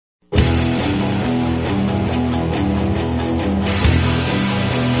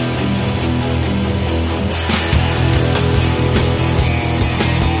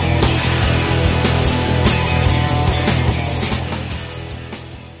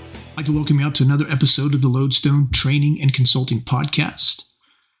I'd like to welcome you out to another episode of the Lodestone Training and Consulting Podcast.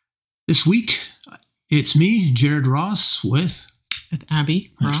 This week, it's me, Jared Ross, with Abby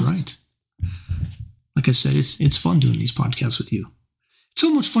Ross. That's right. Like I said, it's fun doing these podcasts with you. It's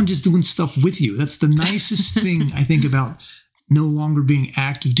so much fun just doing stuff with you. That's the nicest thing I think about no longer being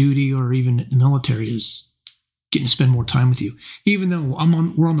active duty or even in the military is getting to spend more time with you. Even though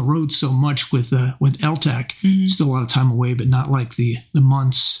we're on the road so much with LTAC, still a lot of time away, but not like the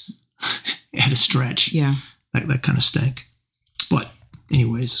months at a stretch. Yeah. That kind of stank. But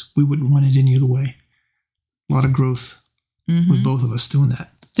anyways, we wouldn't want it any other way. A lot of growth with both of us doing that.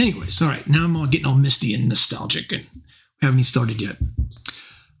 Anyways, all right. Now I'm all getting all misty and nostalgic and we haven't even started yet.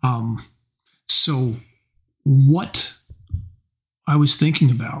 So what I was thinking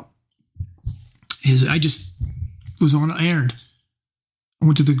about is I just was on an errand. I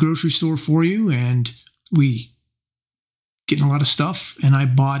went to the grocery store for you and we getting a lot of stuff, and I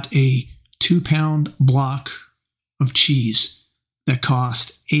bought a 2-pound block of cheese that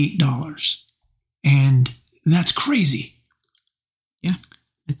cost $8. And that's crazy. Yeah,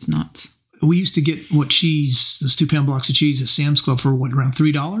 it's nuts. We used to get those 2-pound blocks of cheese at Sam's Club for around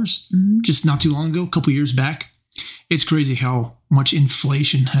 $3, just not too long ago, a couple years back. It's crazy how much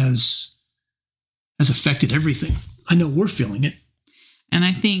inflation has affected everything. I know we're feeling it. And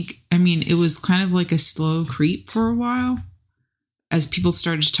I think, it was kind of like a slow creep for a while as people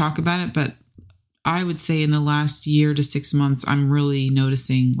started to talk about it. But I would say in the last year to 6 months, I'm really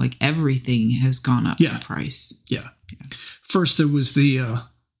noticing like everything has gone up in price. Yeah. First, there was the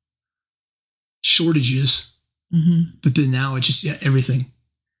shortages, but then now it's just everything.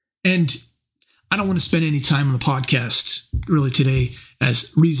 And I don't want to spend any time on the podcast really today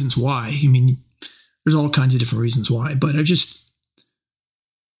as reasons why. There's all kinds of different reasons why, but I just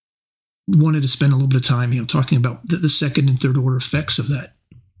wanted to spend a little bit of time, talking about the second and third order effects of that.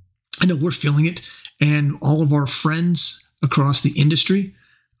 I know we're feeling it, and all of our friends across the industry,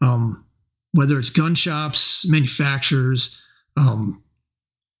 whether it's gun shops, manufacturers,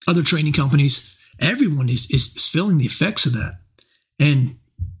 other training companies, everyone is feeling the effects of that. And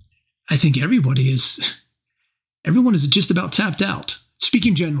I think everyone is just about tapped out.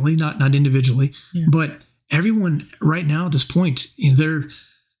 Speaking generally, not individually, but everyone right now at this point,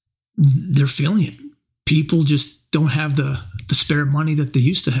 they're feeling it. People just don't have the spare money that they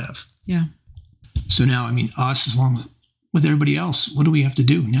used to have. Yeah. So now, us, along with everybody else, what do we have to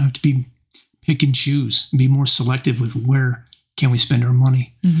do? Now we have to pick and choose, and be more selective with where can we spend our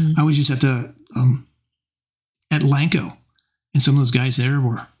money. I was just at Lanco, and some of those guys there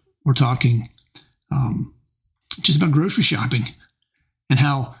were talking just about grocery shopping and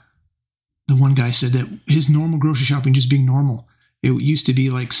how the one guy said that his normal grocery shopping just being normal. It used to be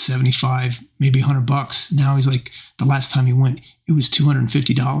like $75, maybe $100. Now he's like, the last time he went, it was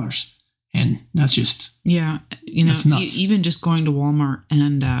 $250. And that's just, that's nuts. Even just going to Walmart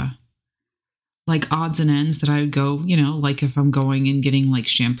and like odds and ends that I would go, like if I'm going and getting like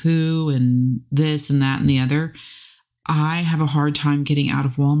shampoo and this and that and the other, I have a hard time getting out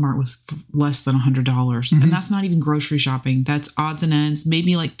of Walmart with less than $100. And that's not even grocery shopping. That's odds and ends,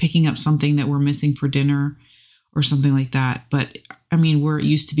 maybe like picking up something that we're missing for dinner or something like that. But where it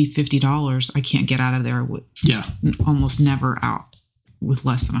used to be $50, I can't get out of there with almost never out with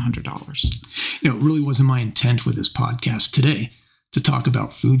less than $100. It really wasn't my intent with this podcast today to talk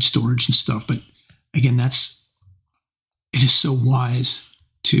about food storage and stuff. But again, it is so wise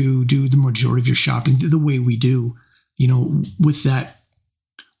to do the majority of your shopping the way we do, with that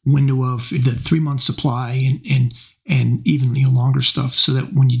window of the 3-month supply and even longer stuff, so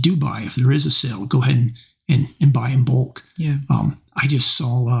that when you do buy, if there is a sale, go ahead and buy in bulk. Yeah. I just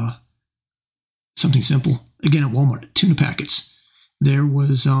saw something simple again at Walmart. Tuna packets. There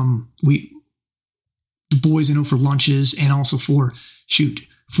was the boys, for lunches and also for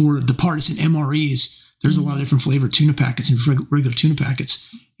the partisan MREs. There's a lot of different flavored tuna packets and regular tuna packets,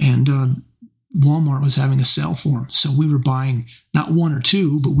 and Walmart was having a sale for them. So we were buying not one or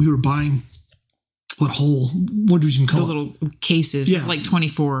two, but we were buying what do you call it? The little cases, like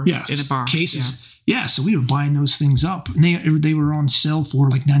 24 in a box. Cases. Yeah, so we were buying those things up, and they were on sale for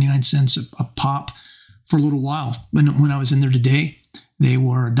like 99 cents a pop for a little while. When I was in there today, they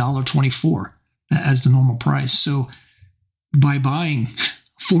were $1.24 as the normal price. So by buying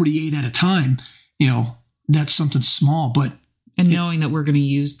 48 at a time, that's something small, but knowing that we're going to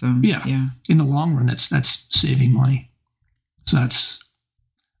use them, in the long run, that's saving money. So that's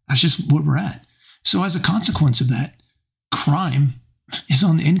just where we're at. So as a consequence of that, crime is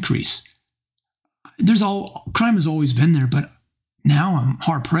on the increase. Crime has always been there, but now I'm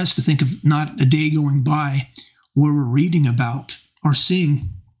hard pressed to think of not a day going by where we're reading about or seeing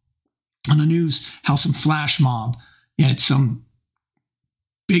on the news how some flash mob at some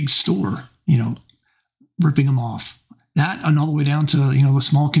big store, ripping them off. That and all the way down to, the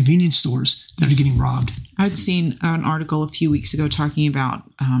small convenience stores that are getting robbed. I'd seen an article a few weeks ago talking about,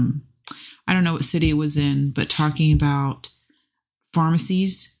 I don't know what city it was in, but talking about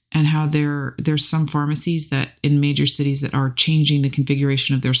pharmacies and how there's some pharmacies that in major cities that are changing the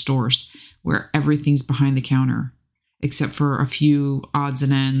configuration of their stores where everything's behind the counter except for a few odds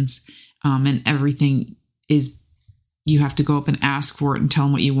and ends, and everything is, you have to go up and ask for it and tell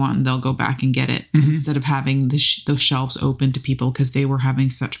them what you want and they'll go back and get it, instead of having those shelves open to people because they were having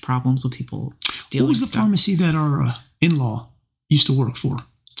such problems with people stealing. What was the stuff. pharmacy that our in-law used to work for?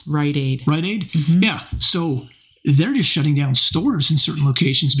 Rite Aid. Rite Aid? Mm-hmm. Yeah. So they're just shutting down stores in certain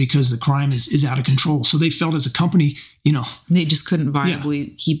locations because the crime is out of control. So they felt as a company, they just couldn't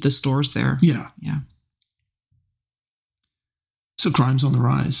viably keep the stores there. Yeah. Yeah. So crime's on the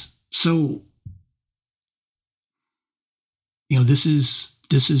rise. So, this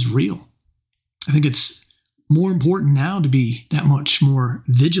is real. I think it's more important now to be that much more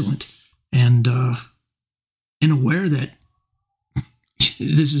vigilant and aware that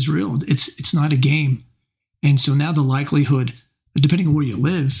this is real. It's not a game. And so now the likelihood, depending on where you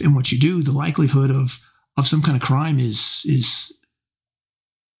live and what you do, the likelihood of some kind of crime is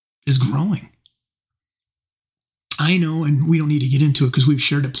growing. I know, and we don't need to get into it because we've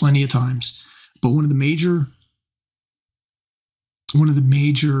shared it plenty of times, but one of the major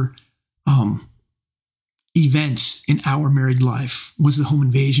events in our married life was the home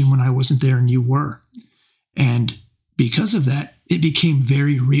invasion when I wasn't there and you were. And because of that, it became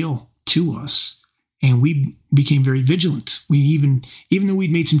very real to us. And we became very vigilant. We even though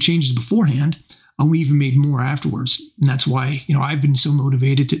we'd made some changes beforehand, we even made more afterwards. And that's why, I've been so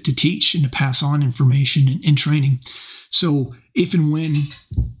motivated to teach and to pass on information and training. So if and when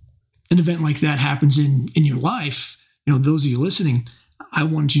an event like that happens in your life, those of you listening, I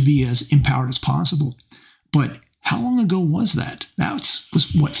want you to be as empowered as possible. But how long ago was that? That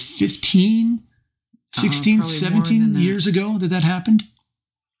was what, 15, 16, 17 years ago that happened?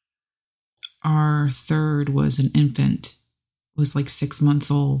 Our third was an infant, was like 6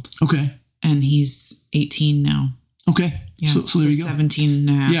 months old. Okay. And he's 18 now. Okay. Yeah. So there you go. 17 and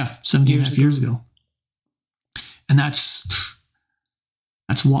a half. Yeah. 17 and a half years ago. And that's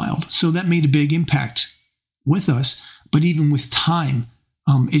wild. So that made a big impact with us. But even with time,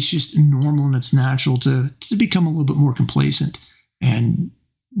 it's just normal and it's natural to become a little bit more complacent. And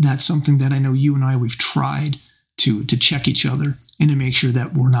that's something that I know you and we've tried to check each other and to make sure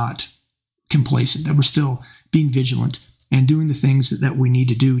that we're not complacent, that we're still being vigilant and doing the things that we need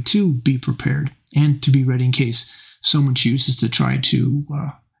to do to be prepared and to be ready in case someone chooses to try to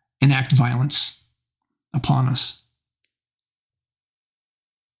enact violence upon us.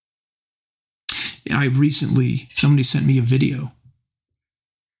 Somebody sent me a video,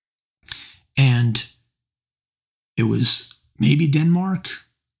 and it was maybe Denmark.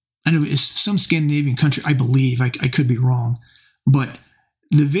 I know it's some Scandinavian country, I believe. I could be wrong, but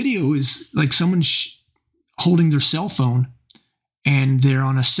the video is like someone holding their cell phone, and they're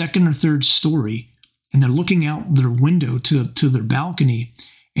on a second or third story, and they're looking out their window to their balcony,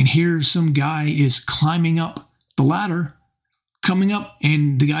 and here some guy is climbing up the ladder, coming up,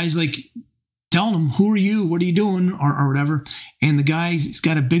 and the guy's like telling him, "Who are you? What are you doing?" or whatever. And the guy's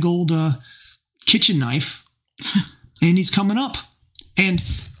got a big old kitchen knife, and he's coming up. And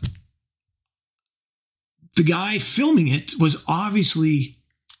the guy filming it was obviously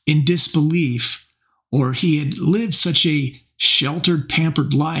in disbelief, or he had lived such a sheltered,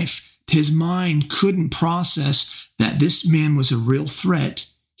 pampered life, his mind couldn't process that this man was a real threat.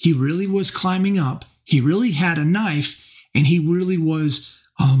 He really was climbing up. He really had a knife, and he really was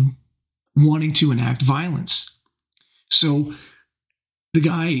wanting to enact violence. So the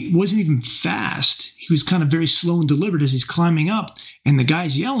guy wasn't even fast. He was kind of very slow and deliberate as he's climbing up, and the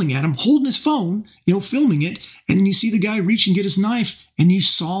guy's yelling at him, holding his phone, filming it. And then you see the guy reach and get his knife, and you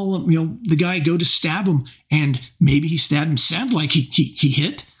saw, the guy go to stab him, and maybe he stabbed him. Sounded like he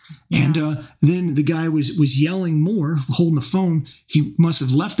hit. Yeah. And then the guy was yelling more, holding the phone. He must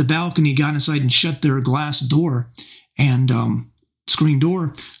have left the balcony, got inside, and shut their glass door and screen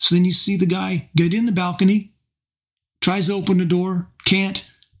door. So then you see the guy get in the balcony, tries to open the door, can't,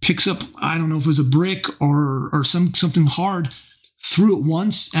 picks up, I don't know if it was a brick or something hard, threw it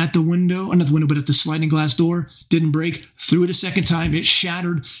once at the window, not the window, but at the sliding glass door, didn't break, threw it a second time, it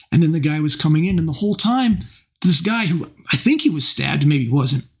shattered, and then the guy was coming in. And the whole time, this guy who I think he was stabbed, maybe he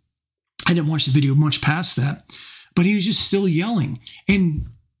wasn't, I didn't watch the video much past that, but he was just still yelling. And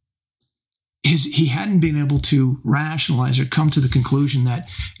he hadn't been able to rationalize or come to the conclusion that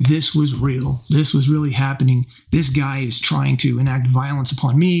this was real. This was really happening. This guy is trying to enact violence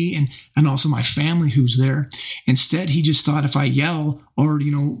upon me and also my family who's there. Instead, he just thought if I yell or,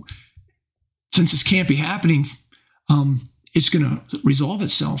 since this can't be happening, it's going to resolve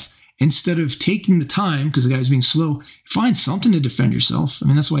itself. Instead of taking the time, because the guy was being slow, find something to defend yourself. I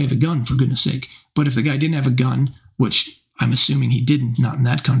mean, that's why you have a gun, for goodness sake. But if the guy didn't have a gun, which I'm assuming he didn't, not in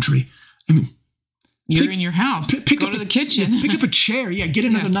that country, I mean, you're in your house. Go to the kitchen. Pick up a chair. Yeah, get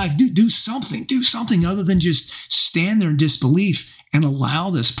another knife. Do something. Do something other than just stand there in disbelief and allow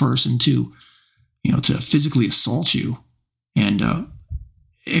this person to, to physically assault you. And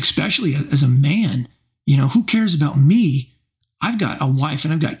especially as a man, who cares about me? I've got a wife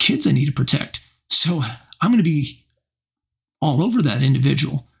and I've got kids I need to protect. So I'm going to be all over that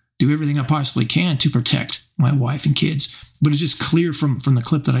individual, do everything I possibly can to protect my wife and kids. But it's just clear from the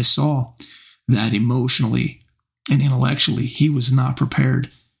clip that I saw that emotionally and intellectually, he was not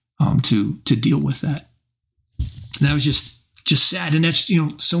prepared to deal with that. And that was just sad. And that's,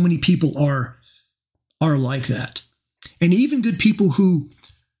 so many people are like that. And even good people who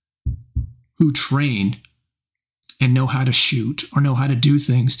train and know how to shoot or know how to do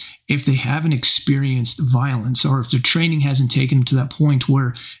things, if they haven't experienced violence or if their training hasn't taken them to that point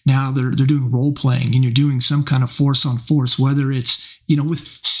where now they're doing role playing and you're doing some kind of force on force, whether it's, with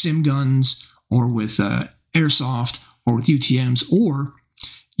sim guns or with airsoft or with UTMs or,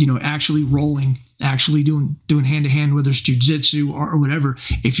 actually rolling, actually doing hand to hand, whether it's jujitsu or whatever.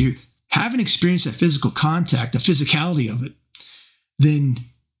 If you haven't experienced that physical contact, the physicality of it, then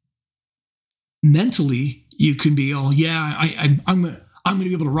mentally, you can be, I'm going to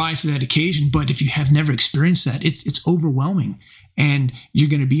be able to rise to that occasion. But if you have never experienced that, it's overwhelming. And you're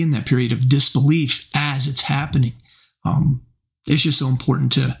going to be in that period of disbelief as it's happening. It's just so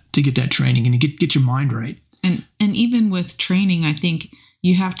important to get that training and to get your mind right. And even with training, I think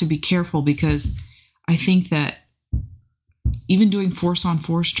you have to be careful because I think that even doing force on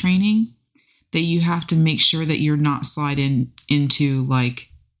force training, that you have to make sure that you're not sliding into like,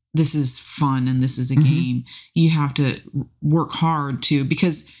 this is fun and this is a game. You have to work hard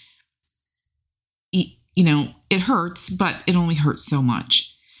because, it hurts, but it only hurts so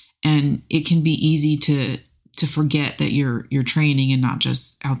much. And it can be easy to forget that you're training and not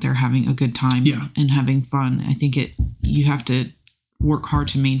just out there having a good time and having fun. I think you have to work hard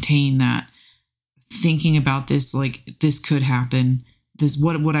to maintain that, thinking about this, like this could happen.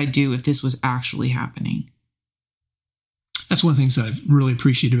 What would I do if this was actually happening? That's one of the things that I really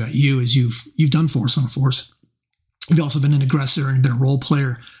appreciate about you is you've done force on force. You've also been an aggressor and been a role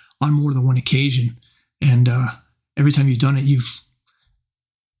player on more than one occasion. And every time you've done it, you've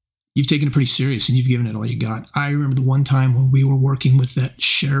taken it pretty serious and you've given it all you got. I remember the one time when we were working with that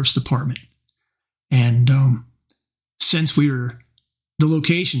sheriff's department. And since we were at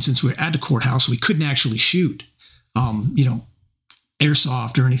the courthouse, we couldn't actually shoot,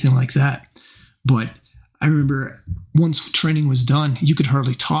 airsoft or anything like that. But I remember once training was done, you could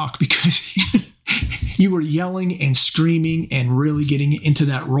hardly talk because you were yelling and screaming and really getting into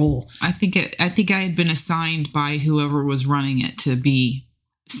that role. I think I had been assigned by whoever was running it to be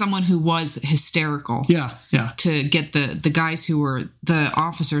someone who was hysterical. Yeah. To get the guys who were the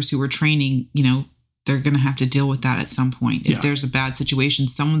officers who were training, they're going to have to deal with that at some point. If there's a bad situation,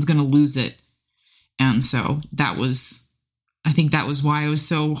 someone's going to lose it. And so I think that was why I was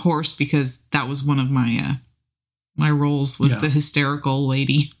so hoarse, because that was one of my roles was the hysterical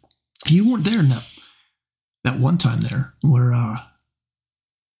lady. You weren't there in that one time there where,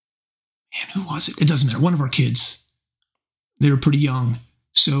 who was it? It doesn't matter. One of our kids, they were pretty young.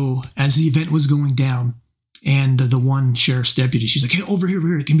 So as the event was going down and the one sheriff's deputy, she's like, hey, over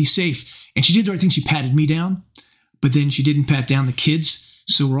here, it can be safe. And she did the right thing. She patted me down, but then she didn't pat down the kids.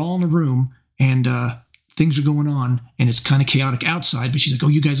 So we're all in a room and, things are going on and it's kind of chaotic outside, but she's like,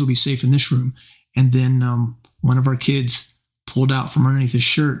 oh, you guys will be safe in this room. And then one of our kids pulled out from underneath his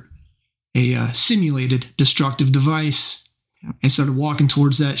shirt a simulated destructive device and started walking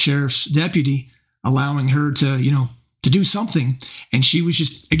towards that sheriff's deputy, allowing her to do something. And she was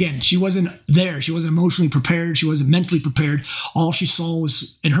just, again, she wasn't there. She wasn't emotionally prepared. She wasn't mentally prepared. All she saw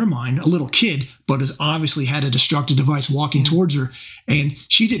was, in her mind, a little kid, but has obviously had a destructive device walking towards her. And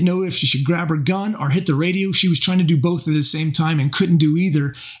she didn't know if she should grab her gun or hit the radio. She was trying to do both at the same time and couldn't do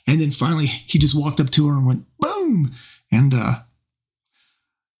either. And then finally, he just walked up to her and went, boom. And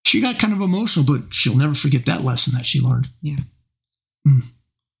she got kind of emotional, but she'll never forget that lesson that she learned. Yeah.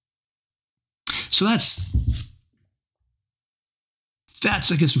 So that's,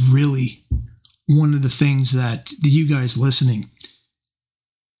 I guess, really one of the things that you guys listening,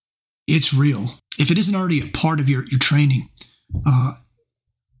 it's real. If it isn't already a part of your training,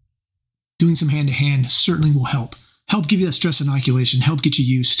 doing some hand-to-hand certainly will help give you that stress inoculation, help get you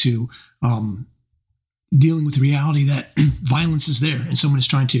used to dealing with the reality that violence is there and someone is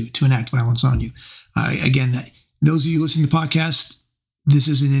trying to enact violence on you. Again, those of you listening to the podcast, this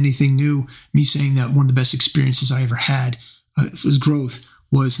isn't anything new. Me saying that one of the best experiences I ever had was growth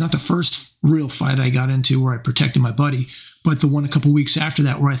was not the first real fight I got into where I protected my buddy, but the one a couple weeks after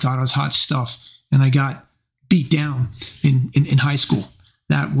that where I thought I was hot stuff and I got beat down in high school.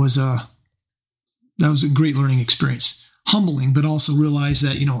 That was a great learning experience. Humbling, but also realize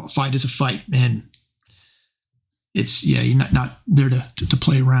that, a fight is a fight, and it's, you're not there to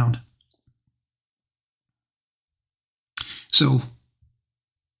play around. So,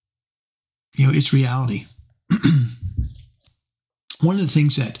 it's reality. One of the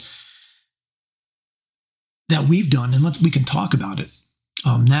things that we've done, and we can talk about it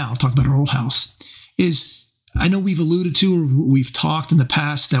now, talk about our old house, is I know we've alluded to, or we've talked in the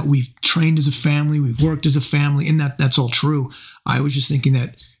past that we've trained as a family, we've worked as a family, and that's all true. I was just thinking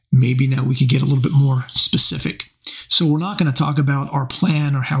that maybe now we could get a little bit more specific. So we're not going to talk about our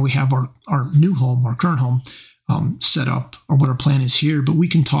plan or how we have our new home, our current home set up, or what our plan is here, but we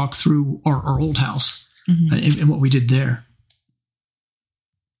can talk through our old house and what we did there.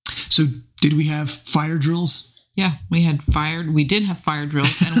 So did we have fire drills? Yeah, we did have fire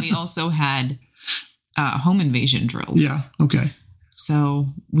drills, and we also had home invasion drills. Yeah. Okay. So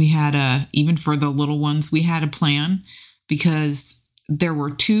we had even for the little ones, we had a plan because there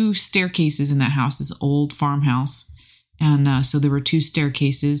were 2 staircases in that house, this old farmhouse. And so there were 2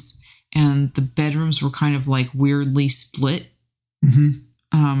 staircases, and the bedrooms were kind of like weirdly split.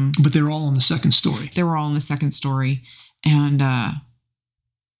 Mm-hmm. But they were all on the second story. They were all on the second story. And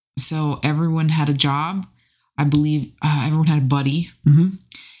so everyone had a job. I believe everyone had a buddy. Mm-hmm.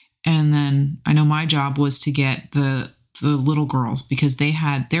 And then I know my job was to get the little girls, because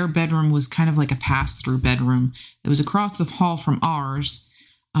their bedroom was kind of like a pass-through bedroom. It was across the hall from ours.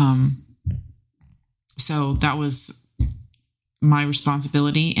 So that was my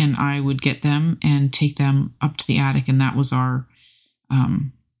responsibility, and I would get them and take them up to the attic. And that was our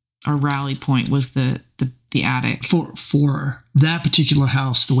rally point, was the attic. For that particular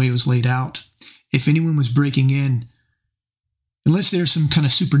house, the way it was laid out, if anyone was breaking in, unless there's some kind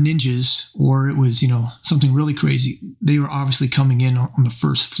of super ninjas or it was, something really crazy, they were obviously coming in on the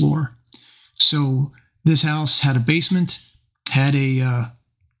first floor. So this house had a basement, had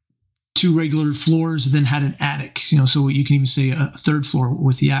 2 regular floors, then had an attic, so you can even say a third floor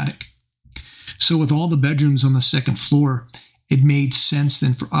with the attic. So with all the bedrooms on the second floor, it made sense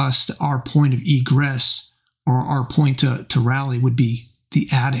then for us that our point of egress, or our point to rally, would be the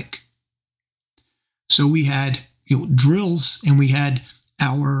attic. So we had drills, and we had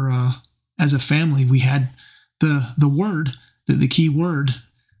our as a family, we had the word, the key word,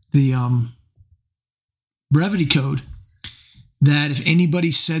 the brevity code, that if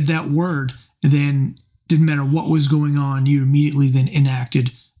anybody said that word, then didn't matter what was going on, you immediately then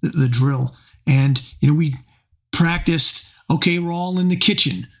enacted the drill. And we practiced, okay, we're all in the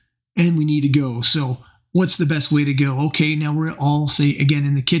kitchen and we need to go, so what's the best way to go? Okay, now we're all, say, again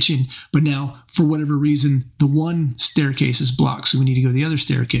in the kitchen, but now for whatever reason, the one staircase is blocked, so we need to go to the other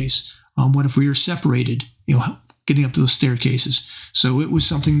staircase. What if we are separated, getting up to those staircases? So it was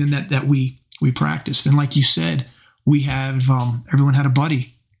something then that we practiced. And like you said, we have, everyone had a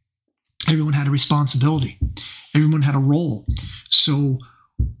buddy. Everyone had a responsibility. Everyone had a role. So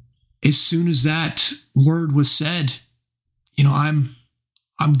as soon as that word was said, I'm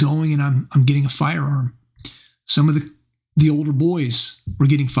going and I'm getting a firearm. Some of the older boys were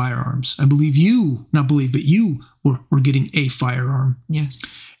getting firearms. I believe you were getting a firearm. Yes.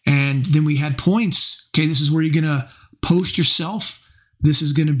 And then we had points. Okay, this is where you're going to post yourself. This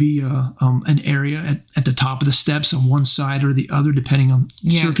is going to be an area at the top of the steps on one side or the other, depending on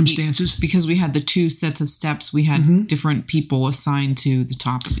circumstances. Because we had the 2 sets of steps, we had different people assigned to the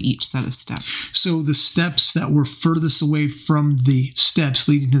top of each set of steps. So the steps that were furthest away from the steps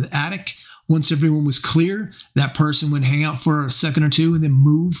leading to the attic, once everyone was clear, that person would hang out for a second or 2 and then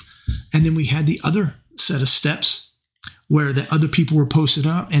move. And then we had the other set of steps where the other people were posted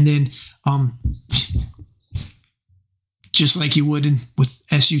up, and then just like you would with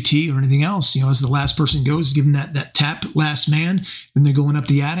SUT or anything else, as the last person goes, give them that tap, last man, then they're going up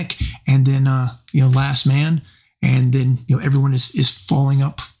the attic, and then, last man, and then, everyone is falling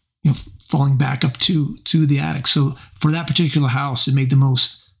up, falling back up to the attic. So for that particular house, it made the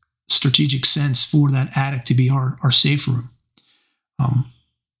most strategic sense for that attic to be our safe room.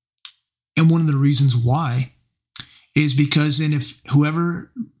 And one of the reasons why is because then if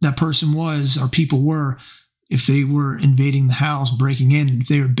whoever that person was or people were, if they were invading the house, breaking in, if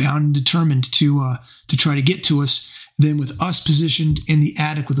they were bound and determined to try to get to us, then with us positioned in the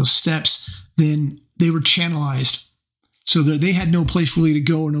attic with those steps, then they were channelized. So they had no place really to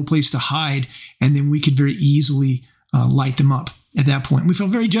go or no place to hide. And then we could very easily light them up at that point. We felt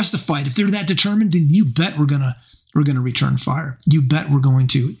very justified. If they're that determined, then you bet we're going to return fire. You bet we're going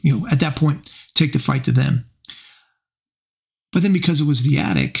to, at that point, take the fight to them. But then because it was the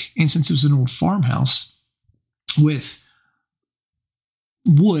attic, and since it was an old farmhouse with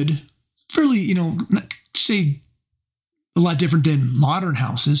wood, fairly, say a lot different than modern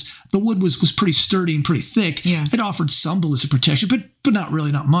houses, the wood was pretty sturdy and pretty thick. Yeah. It offered some ballistic protection, but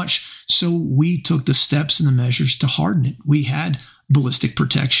not much. So we took the steps and the measures to harden it. We had ballistic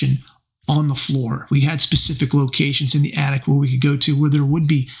protection on the floor. We had specific locations in the attic where we could go to where there would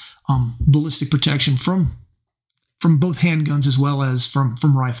be ballistic protection from both handguns as well as from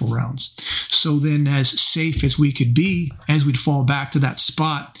rifle rounds. So then as safe as we could be, as we'd fall back to that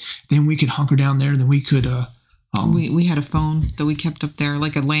spot, then we could hunker down there and then we could... we had a phone that we kept up there,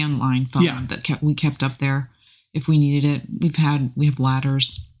 like a landline phone that we kept up there if we needed it. We have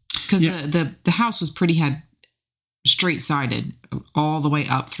ladders because the house was had straight sided all the way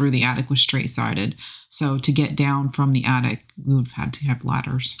up through the attic was straight sided. So to get down from the attic, we would have had to have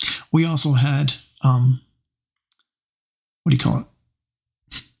ladders. We also had, what do you call it?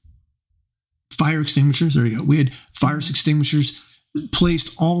 Fire extinguishers. There you go. We had fire extinguishers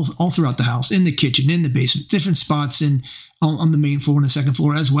placed all throughout the house, in the kitchen, in the basement, different spots on the main floor and the second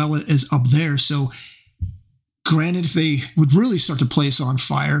floor, as well as up there. So granted, if they would really start to place on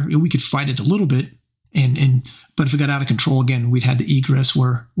fire, we could fight it a little bit. But if it got out of control again, we'd had the egress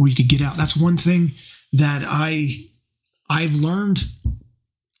where you could get out. That's one thing that I've learned,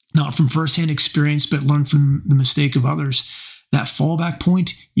 not from firsthand experience, but learned from the mistake of others. That fallback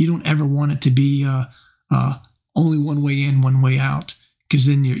point, you don't ever want it to be only one way in, one way out, because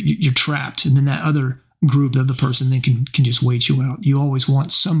then you're trapped, and then that other group, the other person, then can just wait you out. You always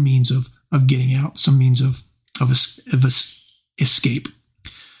want some means of getting out, some means of escape.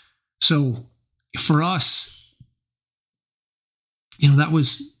 So for us, that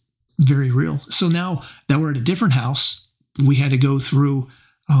was very real. So now that we're at a different house, we had to go through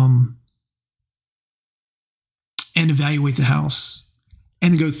and evaluate the house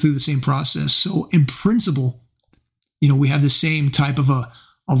and go through the same process. So in principle, we have the same type of a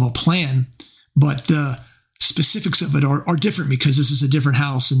plan, but the specifics of it are different because this is a different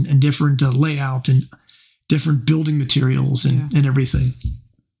house and different layout and different building materials and everything.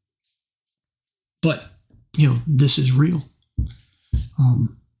 But, this is real.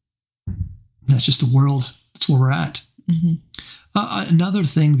 That's just the world. That's where we're at. Mm-hmm. Another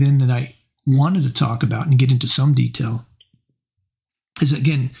thing then that I wanted to talk about and get into some detail is,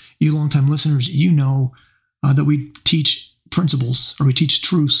 again, you longtime listeners, that we teach principles or we teach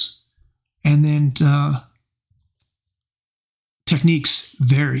truths, and then techniques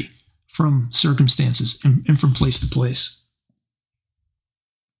vary from circumstances and from place to place.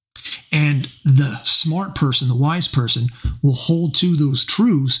 And the smart person, the wise person, will hold to those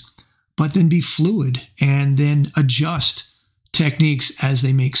truths, but then be fluid and then adjust techniques as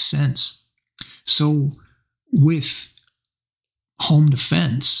they make sense. So with home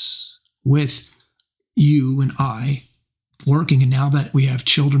defense, with you and I working, and now that we have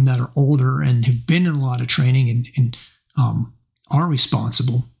children that are older and have been in a lot of training and are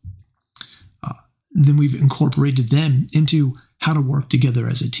responsible, then we've incorporated them into how to work together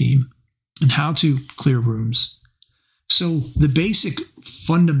as a team and how to clear rooms. So the basic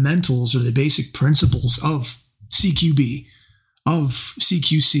fundamentals or the basic principles of CQB, of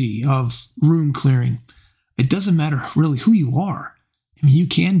CQC, of room clearing, it doesn't matter really who you are. I mean, you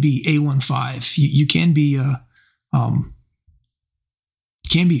can be A15, you can be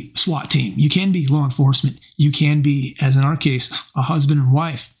SWAT team, you can be law enforcement, you can be, as in our case, a husband and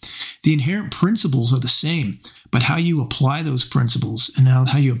wife. The inherent principles are the same, but how you apply those principles and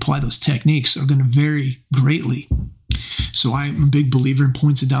how you apply those techniques are going to vary greatly. So I'm a big believer in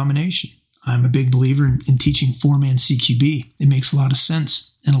points of domination. I'm a big believer in teaching four-man CQB. It makes a lot of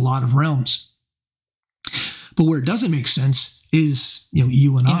sense in a lot of realms. But where it doesn't make sense is,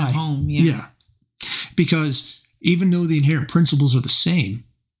 you and I. At home, yeah. Because even though the inherent principles are the same,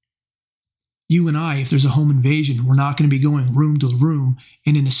 you and I, if there's a home invasion, we're not going to be going room to room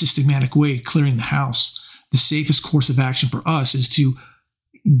and in a systematic way clearing the house. The safest course of action for us is to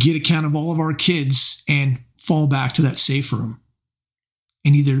get account of all of our kids and fall back to that safe room.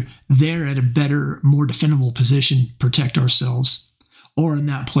 And either there at a better, more defendable position, protect ourselves, or in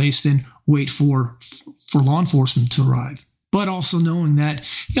that place, then wait for law enforcement to arrive. But also knowing that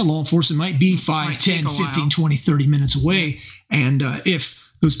law enforcement might be 5, 10, 15, 20, 30 minutes away. And if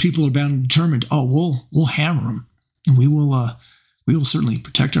those people are bound and determined, we'll hammer them, and we will certainly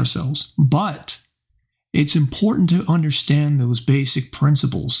protect ourselves. But it's important to understand those basic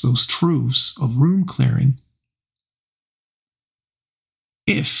principles, those truths of room clearing.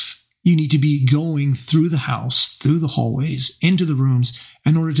 If you need to be going through the house, through the hallways, into the rooms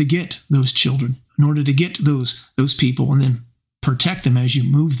in order to get those children, in order to get those people, and then protect them as you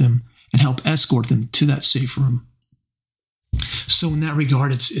move them and help escort them to that safe room. So in that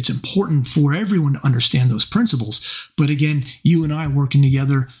regard, it's important for everyone to understand those principles. But again, you and I working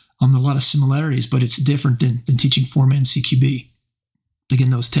together, a lot of similarities, but it's different than teaching 4-man CQB.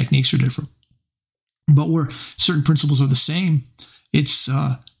 Again, those techniques are different. But where certain principles are the same, it's,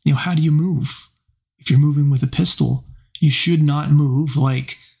 how do you move? If you're moving with a pistol, you should not move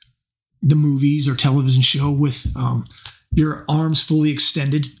like the movies or television show with your arms fully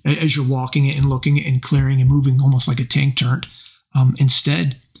extended as you're walking and looking and clearing and moving almost like a tank turned.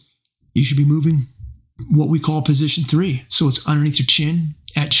 Instead, you should be moving what we call position 3. So it's underneath your chin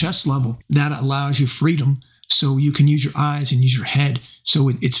at chest level. That allows you freedom so you can use your eyes and use your head. So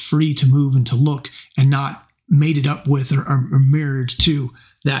it's free to move and to look and not mated up with or mirrored to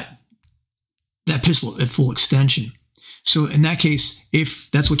that pistol at full extension. So in that case,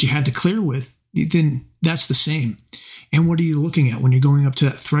 if that's what you had to clear with, then that's the same. And what are you looking at when you're going up to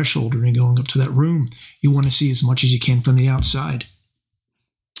that threshold or you're going up to that room? You want to see as much as you can from the outside.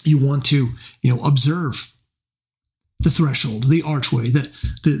 You want to, observe the threshold, the archway,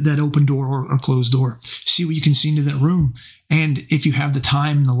 that open door or closed door. See what you can see into that room. And if you have the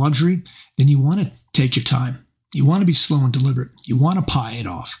time and the luxury, then you want to take your time. You want to be slow and deliberate. You want to pie it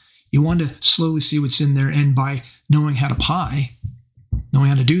off. You want to slowly see what's in there. And by knowing how to pie, knowing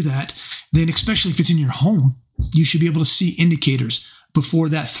how to do that, then especially if it's in your home, you should be able to see indicators before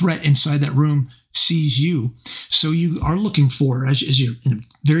that threat inside that room sees you. So you are looking for, as you're in a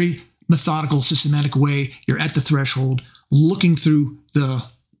very methodical, systematic way, you're at the threshold, looking through the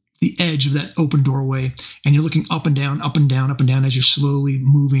edge of that open doorway, and you're looking up and down, up and down, up and down as you're slowly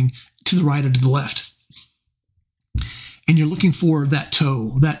moving to the right or to the left. And you're looking for that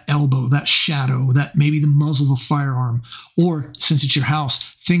toe, that elbow, that shadow, that maybe the muzzle of a firearm, or since it's your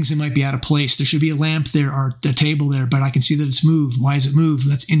house, things that might be out of place. There should be a lamp there or a table there, but I can see that it's moved. Why is it moved?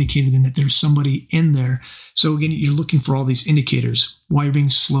 That's indicated then that there's somebody in there. So again, you're looking for all these indicators while you're being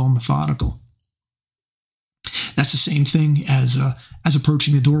slow and methodical. That's the same thing as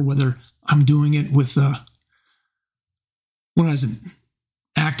approaching the door, whether I'm doing it with when I was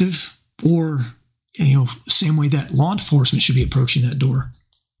active or same way that law enforcement should be approaching that door.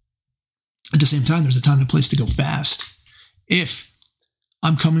 At the same time, there's a time and a place to go fast. If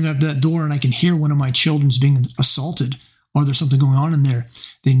I'm coming up that door and I can hear one of my children's being assaulted or there's something going on in there,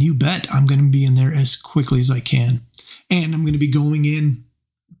 then you bet I'm going to be in there as quickly as I can. And I'm going to be going in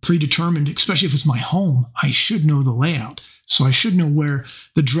predetermined, especially if it's my home. I should know the layout. So I should know where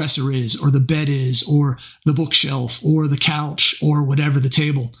the dresser is or the bed is or the bookshelf or the couch or whatever, the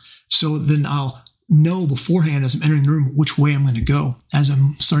table. So then I'll know beforehand as I'm entering the room which way I'm going to go as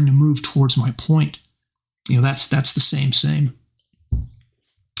I'm starting to move towards my point. That's the same.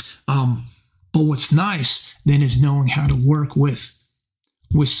 But what's nice then is knowing how to work with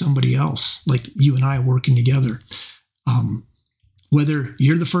somebody else, like you and I working together. Whether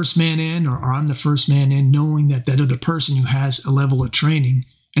you're the first man in or I'm the first man in, knowing that other person who has a level of training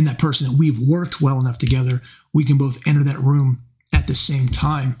and that person that we've worked well enough together, we can both enter that room at the same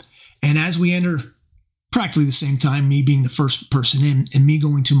time. And as we enter practically the same time, me being the first person in and me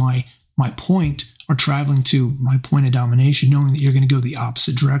going to my point or traveling to my point of domination, knowing that you're going to go the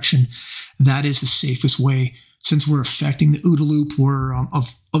opposite direction, that is the safest way. Since we're affecting the OODA loop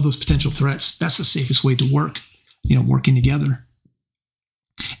of those potential threats, that's the safest way to work, working together.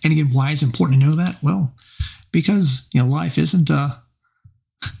 And again, why is it important to know that? Well, because life isn't a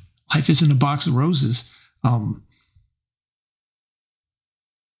box of roses.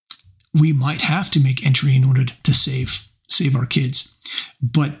 We might have to make entry in order to save our kids.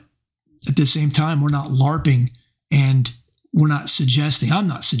 But at the same time, we're not LARPing and I'm not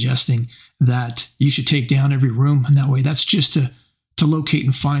suggesting that you should take down every room in that way. That's just to locate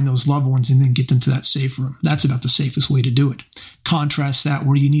and find those loved ones and then get them to that safe room. That's about the safest way to do it. Contrast that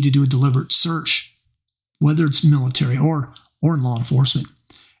where you need to do a deliberate search, whether it's military or in law enforcement.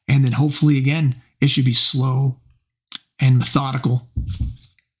 And then hopefully, again, it should be slow and methodical.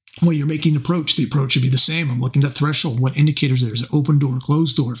 When you're making an approach, the approach should be the same. I'm looking at that threshold. What indicators there? Is it open door,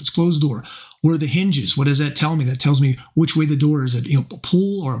 closed door? If it's closed door, Where are the hinges? What does that tell me? That tells me which way the door is. It, a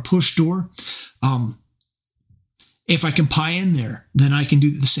pull or a push door? If I can pie in there, then I can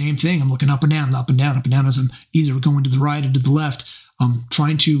do the same thing. I'm looking up and down, up and down, up and down as I'm either going to the right or to the left. I'm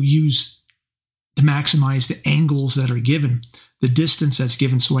trying to use to maximize the angles that are given, the distance that's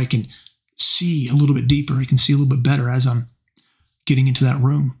given, so I can see a little bit deeper. I can see a little bit better as I'm getting into that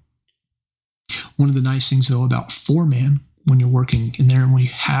room. One of the nice things, though, about four-man, when you're working in there and when you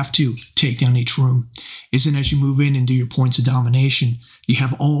have to take down each room, is then as you move in and do your points of domination, you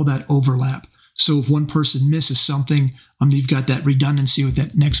have all that overlap. So if one person misses something, you've got that redundancy with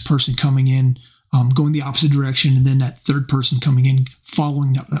that next person coming in, going the opposite direction, and then that third person coming in,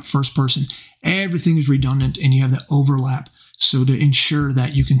 following that first person. Everything is redundant, and you have that overlap. So to ensure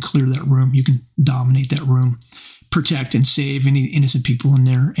that you can clear that room, you can dominate that room, protect and save any innocent people in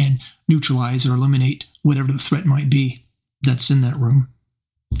there, and neutralize or eliminate whatever the threat might be that's in that room.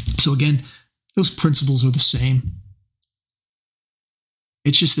 So again, those principles are the same.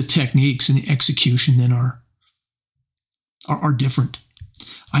 It's just the techniques and the execution then are different.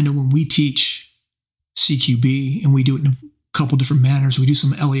 I know when we teach CQB, and we do it in a couple different manners, we do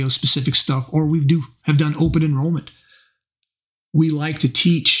some LEO specific stuff, or we have done open enrollment. We like to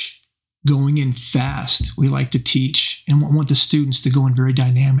teach going in fast. We like to teach and want the students to go in very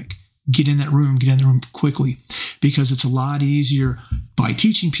dynamic. Get in the room quickly, because it's a lot easier by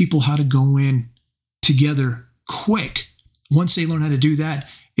teaching people how to go in together quick. Once they learn how to do that,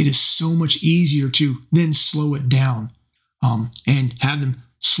 it is so much easier to then slow it down and have them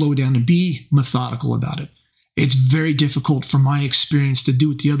slow down and be methodical about it. It's very difficult, from my experience, to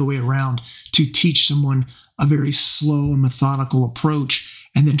do it the other way around, to teach someone a very slow and methodical approach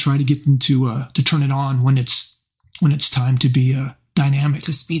and then try to get them to turn it on when it's time to be dynamic.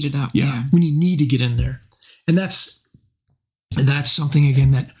 To speed it up. Yeah. When you need to get in there. And that's something,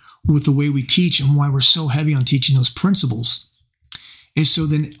 again, that with the way we teach and why we're so heavy on teaching those principles is so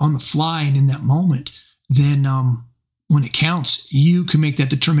then on the fly and in that moment, then when it counts, you can make that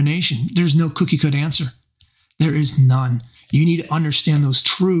determination. There's no cookie cut answer. There is none. You need to understand those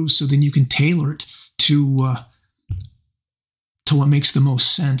truths so then you can tailor it to what makes the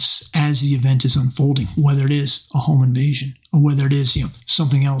most sense as the event is unfolding, whether it is a home invasion or whether it is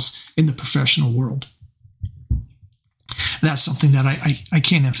something else in the professional world. That's something that I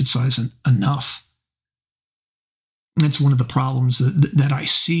can't emphasize enough. And that's one of the problems that I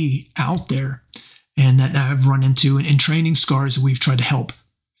see out there and that I've run into in training scars that we've tried to help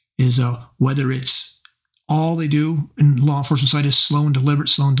is whether it's all they do in law enforcement side is slow and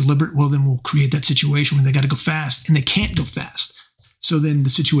deliberate, well, then we'll create that situation where they got to go fast and they can't go fast. So then the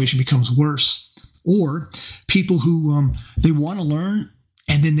situation becomes worse. Or people who they want to learn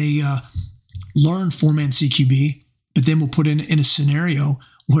and then they learn four-man CQB, but then we'll put in a scenario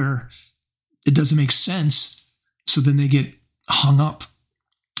where it doesn't make sense. So then they get hung up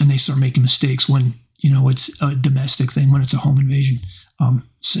and they start making mistakes when, it's a domestic thing, when it's a home invasion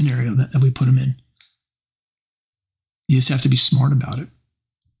scenario that we put them in. You just have to be smart about it.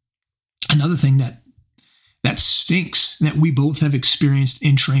 Another thing that stinks, that we both have experienced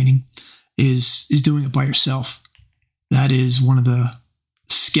in training, is doing it by yourself. That is one of the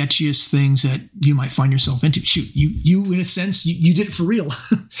sketchiest things that you might find yourself into. Shoot, you in a sense, you did it for real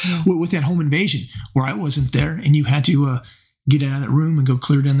with that home invasion where I wasn't there, and you had to get out of that room and go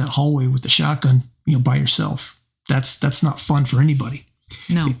clear down that hallway with the shotgun, by yourself. That's not fun for anybody.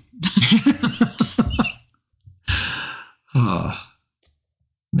 No.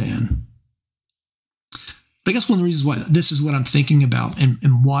 Man. But I guess one of the reasons why this is what I'm thinking about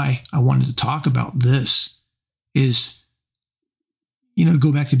and why I wanted to talk about this is,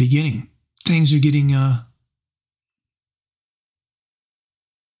 go back to the beginning. Things are getting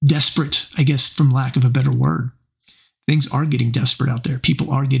desperate, I guess, from lack of a better word. Things are getting desperate out there.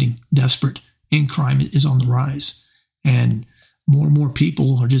 People are getting desperate, and crime is on the rise. And more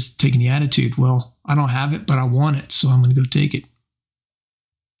people are just taking the attitude, well, I don't have it, but I want it, so I'm going to go take it.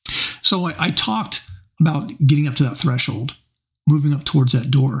 So I talked about getting up to that threshold, moving up towards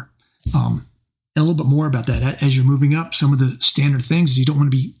that door. And a little bit more about that. As you're moving up, some of the standard things is you don't want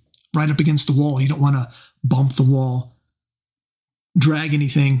to be right up against the wall. You don't want to bump the wall, drag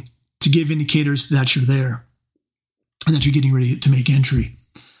anything to give indicators that you're there and that you're getting ready to make entry.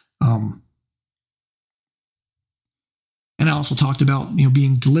 And I also talked about,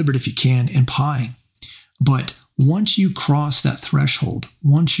 being deliberate if you can and pieing. But once you cross that threshold,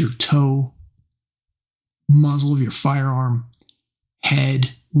 once your toe, muzzle of your firearm,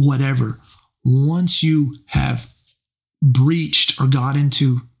 head, whatever, once you have breached or got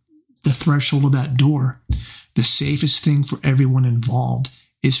into the threshold of that door, the safest thing for everyone involved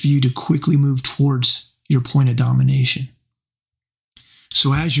is for you to quickly move towards your point of domination.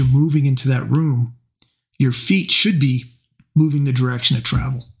 So as you're moving into that room, your feet should be moving the direction of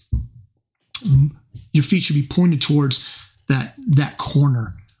travel. Your feet should be pointed towards that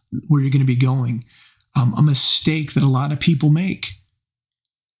corner where you're going to be going. A mistake that a lot of people make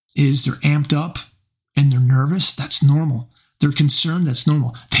is they're amped up and they're nervous. That's normal. They're concerned. That's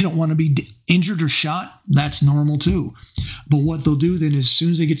normal. They don't want to be injured or shot. That's normal too. But what they'll do then is as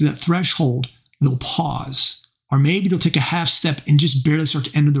soon as they get to that threshold, they'll pause. Or maybe they'll take a half step and just barely start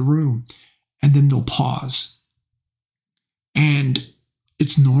to enter the room. And then they'll pause. And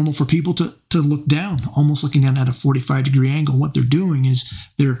it's normal for people to look down, almost looking down at a 45-degree angle. What they're doing is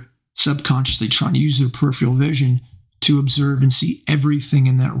they're subconsciously trying to use their peripheral vision to observe and see everything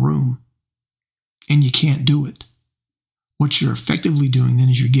in that room. And you can't do it. What you're effectively doing then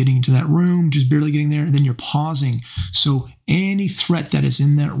is you're getting into that room, just barely getting there, and then you're pausing. So any threat that is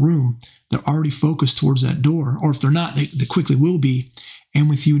in that room, they're already focused towards that door. Or if they're not, they quickly will be. And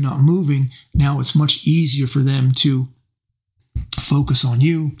with you not moving, now it's much easier for them to focus on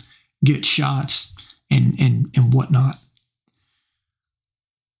you, get shots, and whatnot.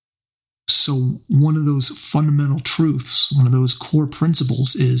 So one of those fundamental truths, one of those core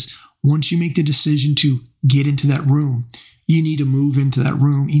principles is once you make the decision to get into that room, you need to move into that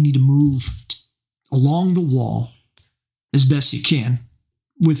room. You need to move along the wall as best you can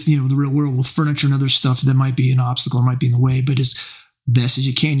with, the real world, with furniture and other stuff that might be an obstacle or might be in the way, but as best as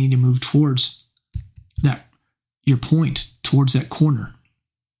you can, you need to move towards your point, towards that corner.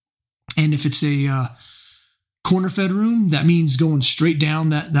 And if it's a corner fed room, that means going straight down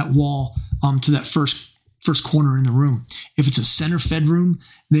that wall to that first corner in the room. If it's a center fed room,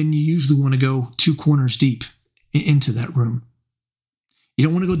 then you usually want to go 2 corners deep into that room. You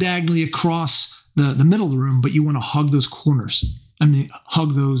don't want to go diagonally across the middle of the room, but you want to hug those corners.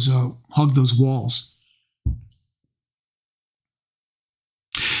 Hug those walls.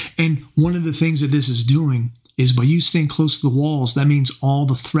 And one of the things that this is doing is by you staying close to the walls, that means all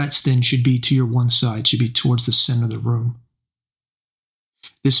the threats then should be to your one side, should be towards the center of the room.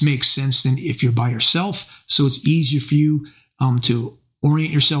 This makes sense then if you're by yourself, so it's easier for you to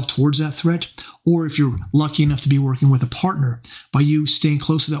orient yourself towards that threat, or if you're lucky enough to be working with a partner, by you staying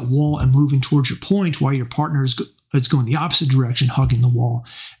close to that wall and moving towards your point while your partner is going the opposite direction, hugging the wall.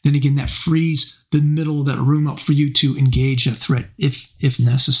 Then again, that frees the middle of that room up for you to engage that threat if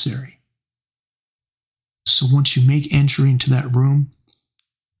necessary. So once you make entry into that room,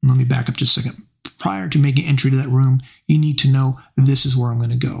 let me back up just a second. Prior to making entry to that room, you need to know this is where I'm going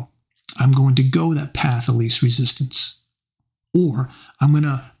to go. I'm going to go that path of least resistance. Or I'm going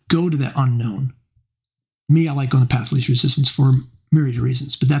to go to that unknown. Me, I like going the path of least resistance for a myriad of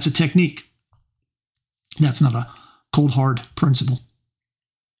reasons, but that's a technique. That's not a cold, hard principle.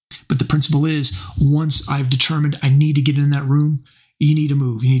 But the principle is, once I've determined I need to get in that room, you need to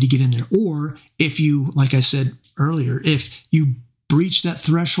move. You need to get in there. Or if you, like I said earlier, if you breach that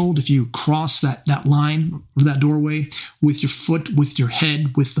threshold, if you cross that line or that doorway with your foot, with your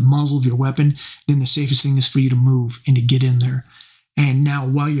head, with the muzzle of your weapon, then the safest thing is for you to move and to get in there. And now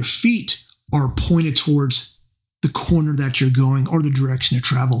while your feet are pointed towards the corner that you're going or the direction of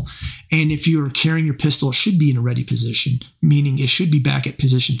travel, and if you're carrying your pistol, it should be in a ready position, meaning it should be back at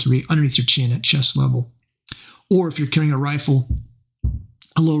position 3 underneath your chin at chest level. Or if you're carrying a rifle,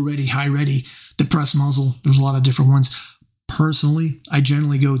 a low ready, high ready, depressed muzzle, there's a lot of different ones. Personally, I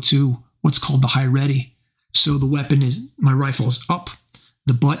generally go to what's called the high ready. So the weapon my rifle is up,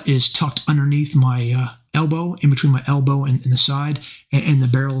 the butt is tucked underneath my elbow, in between my elbow and the side, and the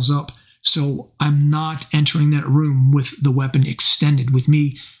barrel's up. So I'm not entering that room with the weapon extended with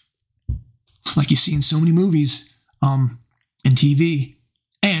me, like you see in so many movies and TV,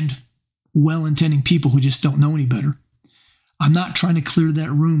 and well-intending people who just don't know any better. I'm not trying to clear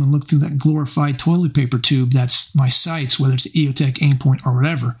that room and look through that glorified toilet paper tube that's my sights, whether it's EOTech, Aimpoint, or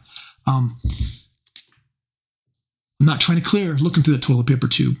whatever. I'm not trying to clear looking through that toilet paper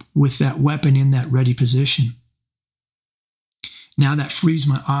tube with that weapon in that ready position. Now that frees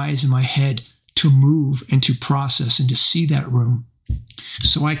my eyes and my head to move and to process and to see that room.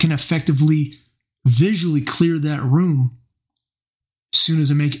 So I can effectively visually clear that room as soon as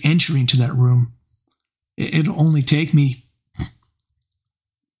I make entry into that room. It'll only take me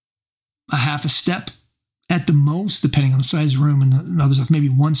a half a step at the most, depending on the size of the room, and the other stuff, maybe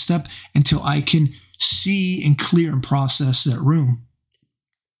 1 step, until I can see and clear and process that room.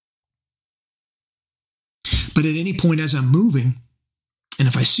 But at any point as I'm moving, and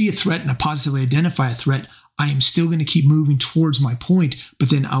if I see a threat and I positively identify a threat, I am still going to keep moving towards my point, but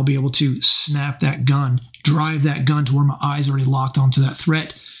then I'll be able to snap that gun drive that gun to where my eyes already locked onto that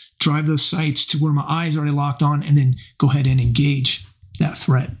threat, drive those sights to where my eyes already locked on, and then go ahead and engage that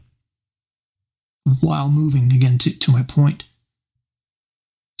threat while moving, again, to my point.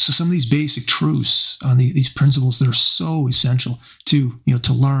 So some of these basic truths, these principles that are so essential to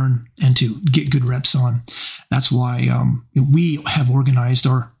learn and to get good reps on. That's why we have organized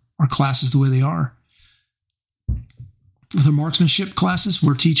our classes the way they are. With our marksmanship classes,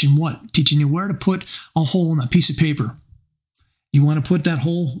 we're teaching what? Teaching you where to put a hole in that piece of paper. You want to put that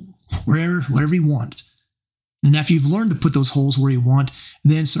hole wherever you want. And after you've learned to put those holes where you want,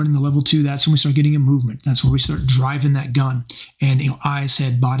 then starting the level 2, that's when we start getting a movement. That's where we start driving that gun. And eyes,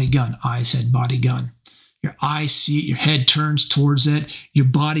 head, body, gun. Eyes, head, body, gun. Your eyes see it. Your head turns towards it. Your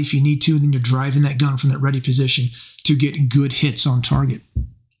body, if you need to, then you're driving that gun from that ready position to get good hits on target.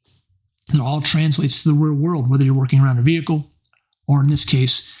 It all translates to the real world, whether you're working around a vehicle or, in this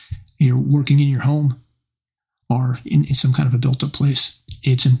case, you're working in your home or in some kind of a built-up place.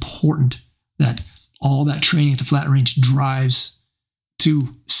 It's important that all that training at the flat range drives to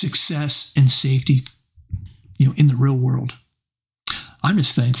success and safety, in the real world. I'm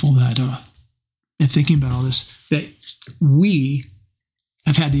just thankful that, in thinking about all this, that we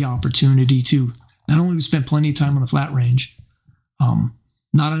have had the opportunity to not only spend plenty of time on the flat range,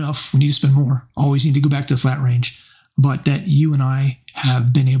 not enough, we need to spend more, always need to go back to the flat range, but that you and I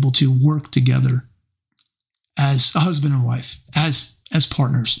have been able to work together as a husband and wife, as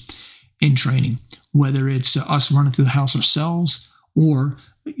partners in training, whether it's us running through the house ourselves or,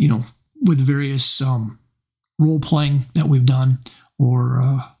 with various role playing that we've done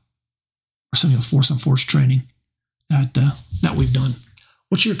or some force on force training that we've done.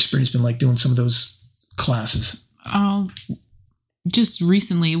 What's your experience been like doing some of those classes? Just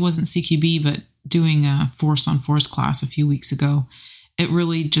recently, it wasn't CQB, but doing a force on force class a few weeks ago, it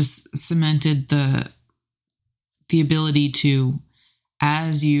really just cemented the ability to,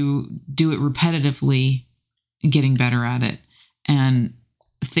 as you do it repetitively, getting better at it. And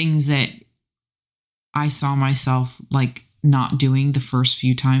things that I saw myself like not doing the first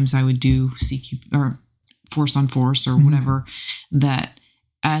few times I would do CQ or force on force or whatever, that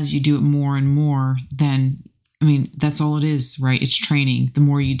as you do it more and more, then, that's all it is, right? It's training. The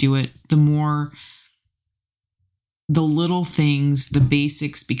more you do it, the more the little things, the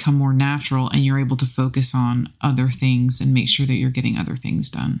basics become more natural, and you're able to focus on other things and make sure that you're getting other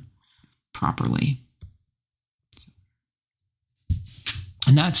things done properly.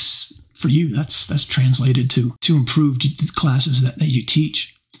 And that's, for you, that's translated to improved classes that you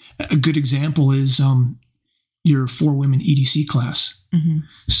teach. A good example is your 4 women EDC class. Mm-hmm.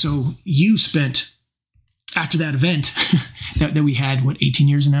 So you spent, after that event that we had, 18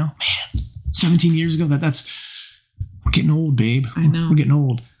 years now? Man, 17 years ago? We're getting old, babe. I know. We're getting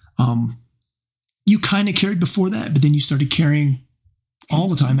old. You kind of carried before that, but then you started carrying all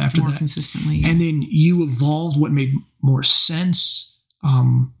the time after that. More consistently. Yeah. And then you evolved what made more sense,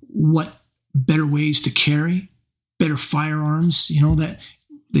 what better ways to carry, better firearms, that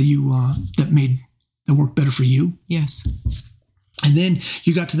worked better for you. Yes. And then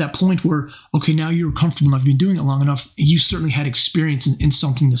you got to that point where, okay, now you're comfortable enough, you've been doing it long enough, you certainly had experience in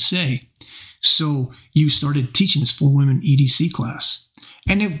something to say. So you started teaching this 4 women EDC class.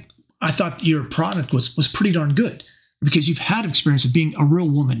 And I thought your product was pretty darn good because you've had experience of being a real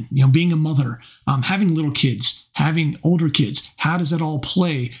woman, being a mother, having little kids, having older kids. How does that all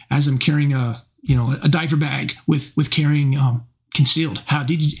play as I'm carrying a diaper bag with carrying concealed? How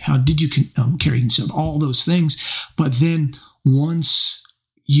did you carry concealed? All those things. But then once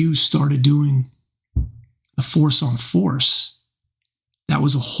you started doing the force on force, that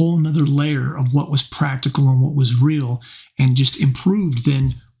was a whole nother layer of what was practical and what was real, and just improved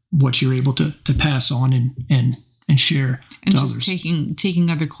then what you're able to pass on and share and to just others. taking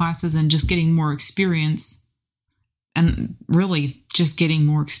other classes and just getting more experience, and really just getting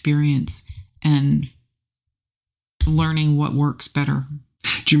more experience and learning what works better.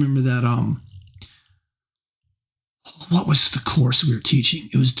 Do you remember that? What was the course we were teaching?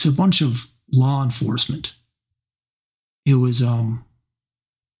 It was to a bunch of law enforcement. It was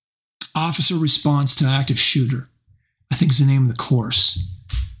officer response to active shooter, I think is the name of the course.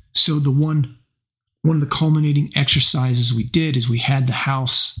 So one of the culminating exercises we did is we had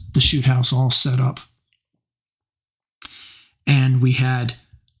the shoot house all set up. And we had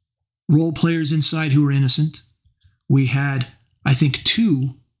role players inside who were innocent. We had, I think,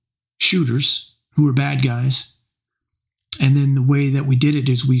 2 shooters who were bad guys. And then the way that we did it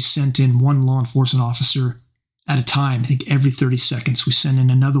is we sent in 1 law enforcement officer at a time. I think every 30 seconds we send in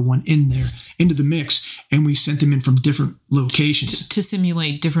another one in there into the mix, and we sent them in from different locations to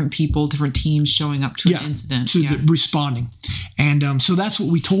simulate different people, different teams showing up to an incident, responding. And so that's what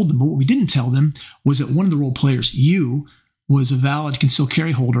we told them. But what we didn't tell them was that one of the role players, you, was a valid concealed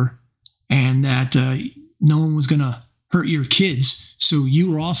carry holder, and that no one was going to hurt your kids. So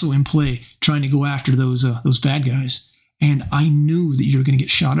you were also in play trying to go after those bad guys. And I knew that you were going to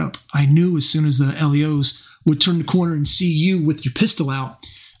get shot up. I knew as soon as the LEOs would turn the corner and see you with your pistol out,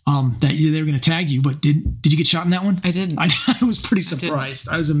 that they were going to tag you. But did you get shot in that one? I didn't. I was pretty surprised.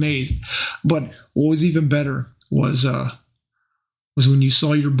 I was amazed. But what was even better was when you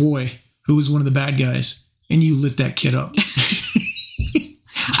saw your boy, who was one of the bad guys, and you lit that kid up.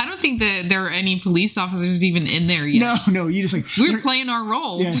 I don't think that there are any police officers even in there yet. No, you just like we're playing our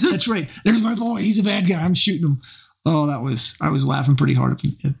roles. Yeah, that's right. There's my boy. He's a bad guy. I'm shooting him. Oh, I was laughing pretty hard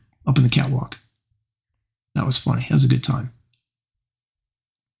up in the catwalk. That was funny. That was a good time.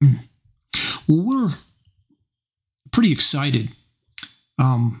 Well, we're pretty excited.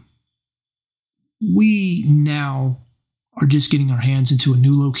 We now are just getting our hands into a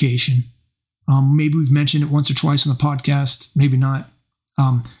new location. Maybe we've mentioned it once or twice on the podcast, maybe not.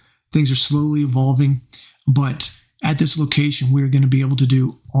 Things are slowly evolving, but at this location, we're going to be able to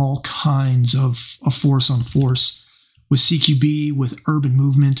do all kinds of force on force with CQB, with urban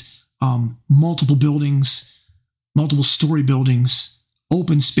movement, multiple buildings, multiple story buildings,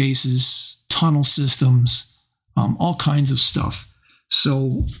 open spaces, tunnel systems, all kinds of stuff.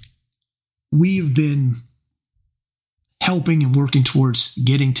 So we've been helping and working towards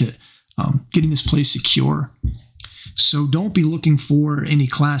getting this place secure. So don't be looking for any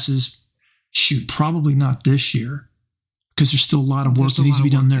classes. Shoot, probably not this year, because there's still a lot of work that needs to be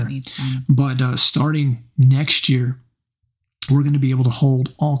done there. But starting next year, we're going to be able to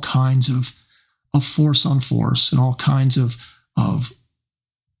hold all kinds of force on force and all kinds of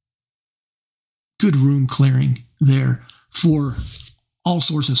good room clearing there for all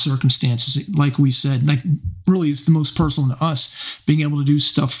sorts of circumstances. Like we said, like really it's the most personal to us, being able to do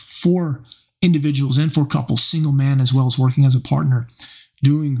stuff for individuals and for couples, single man as well as working as a partner,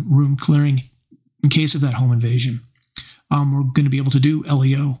 doing room clearing in case of that home invasion. We're going to be able to do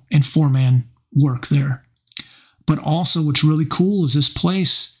LEO and 4-man work there. But also what's really cool is this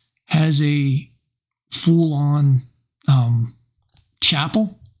place has a full-on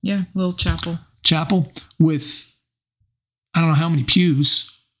chapel. Yeah, little chapel. Chapel with, I don't know how many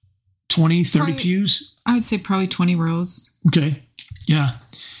pews, 20, 30 probably, pews? I would say probably 20 rows. Okay, yeah.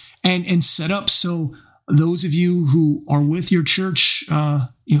 And set up so those of you who are with your church, on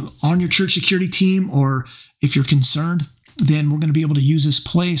your church security team, or if you're concerned, then we're going to be able to use this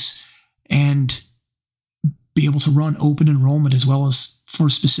place and be able to run open enrollment as well as for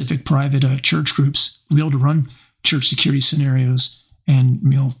specific private church groups. We'll be able to run church security scenarios. And,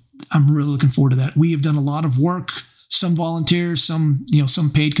 I'm really looking forward to that. We have done a lot of work, some volunteers, some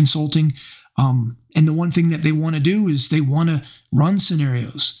paid consulting. And the one thing that they want to do is they want to run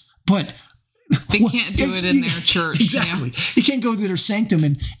scenarios, but they can't do it in their church. Exactly. Yeah. You can't go to their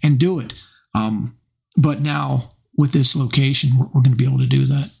sanctum and do it. But now with this location, we're going to be able to do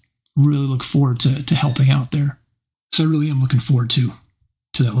that. Really look forward to helping out there. So I really am looking forward to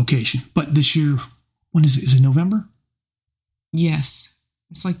that location. But this year, when is it? Is it November? Yes.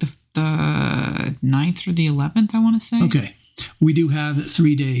 It's like the 9th through the 11th, I want to say. Okay. We do have a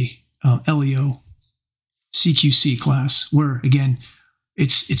 3-day LEO CQC class where, again,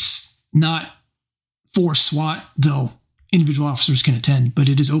 it's not for SWAT, though individual officers can attend, but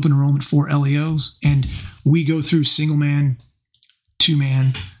it is open enrollment for LEOs. And we go through single man,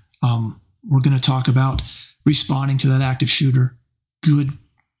 2-man. We're going to talk about responding to that active shooter, good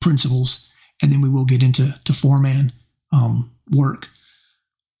principles, and then we will get into 4-man work.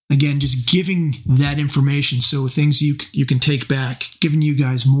 Again, just giving that information, so things you can take back, giving you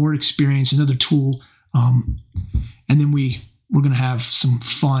guys more experience, another tool, and then we're going to have some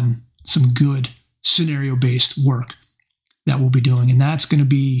fun, some good scenario-based work that we'll be doing, and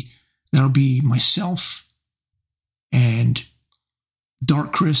that'll be myself and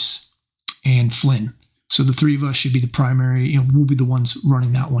Dark Chris and Flynn. So the three of us should be the primary. We'll be the ones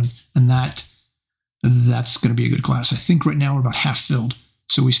running that one, and that's going to be a good class. I think right now we're about half filled.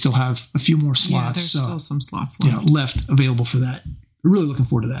 So we still have a few more slots. Yeah, there's still some slots left. Left available for that. We're really looking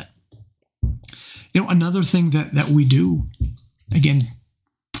forward to that. Another thing that we do, again,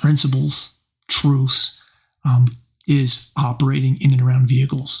 principles, truths, is operating in and around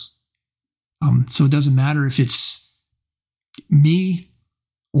vehicles. So it doesn't matter if it's me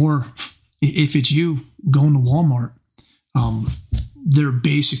or if it's you going to Walmart. There are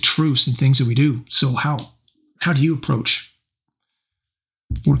basic truths and things that we do. So how how do you approach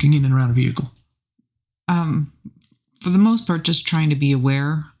working in and around a vehicle? For the most part, just trying to be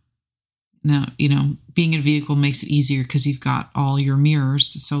aware. Now, being in a vehicle makes it easier because you've got all your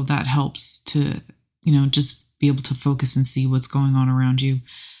mirrors. So that helps to, just be able to focus and see what's going on around you.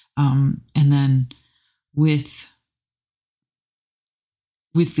 And then with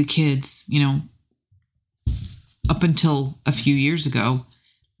the kids, up until a few years ago,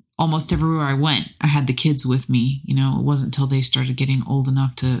 almost everywhere I went, I had the kids with me. It wasn't until they started getting old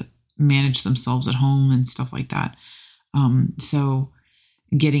enough to manage themselves at home and stuff like that. So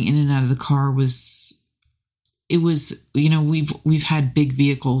getting in and out of the car was we've had big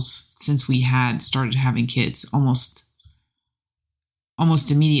vehicles since we had started having kids. Almost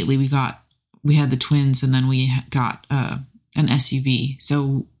immediately we had the twins, and then we got an SUV.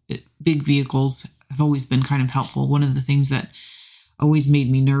 So big vehicles have always been kind of helpful. One of the things that always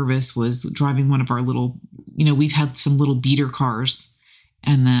made me nervous was driving one of our little, we've had some little beater cars,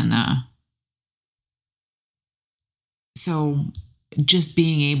 and then so just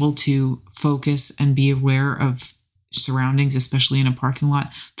being able to focus and be aware of surroundings, especially in a parking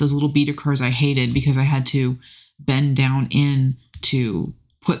lot. Those little beater cars I hated because I had to bend down in to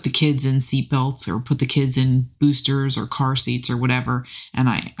put the kids in seat belts or put the kids in boosters or car seats or whatever. And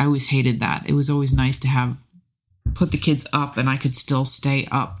I always hated that. It was always nice to put the kids up, and I could still stay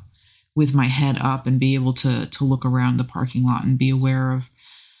up with my head up and be able to look around the parking lot and be aware of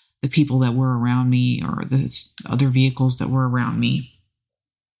the people that were around me or the other vehicles that were around me.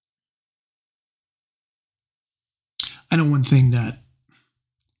 I know one thing and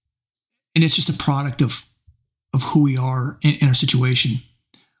it's just a product of who we are in our situation.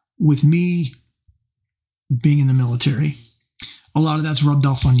 With me being in the military, a lot of that's rubbed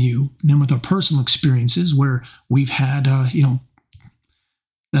off on you. And then with our personal experiences where we've had,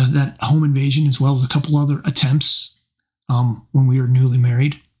 that home invasion, as well as a couple other attempts when we were newly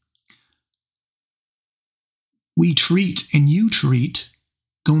married, you treat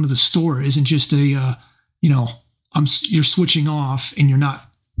going to the store isn't just you're switching off and you're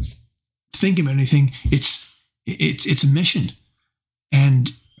not thinking about anything. It's a mission,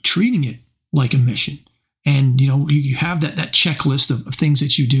 and treating it like a mission. And, you have that checklist of things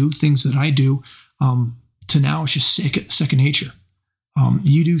that you do, things that I do, to now it's just second nature.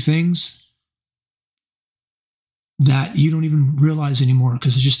 You do things that you don't even realize anymore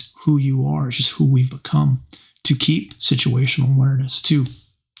because it's just who you are. It's just who we've become. To keep situational awareness, to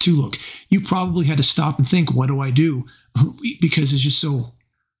look. You probably had to stop and think, what do I do? Because it's just so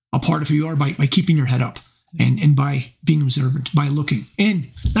a part of who you are by keeping your head up and by being observant, by looking.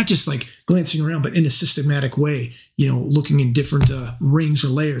 And not just like glancing around, but in a systematic way, looking in different rings or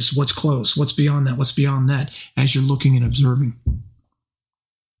layers. What's close? What's beyond that as you're looking and observing.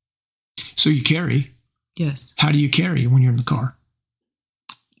 So you carry. Yes. How do you carry when you're in the car?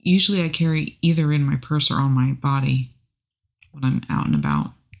 Usually I carry either in my purse or on my body when I'm out and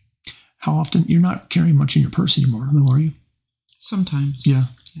about. How often? You're not carrying much in your purse anymore, though, are you? Sometimes. Yeah.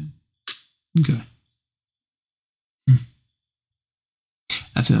 Okay.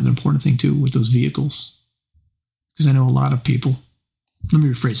 That's another important thing, too, with those vehicles. Because I know a lot of people, let me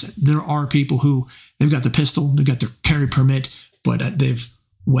rephrase that. There are people who, they've got the pistol, they've got their carry permit, but they've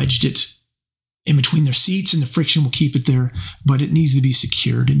wedged it in between their seats, and the friction will keep it there, but it needs to be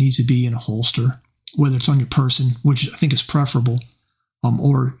secured. It needs to be in a holster, whether it's on your person, which I think is preferable,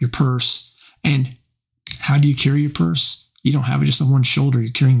 or your purse. And how do you carry your purse? You don't have it just on one shoulder.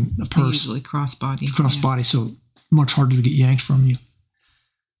 You're carrying the purse. Usually crossbody. Crossbody, so much harder to get yanked from you.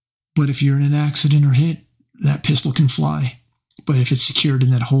 But if you're in an accident or hit, that pistol can fly. But if it's secured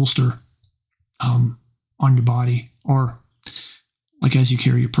in that holster on your body, or like as you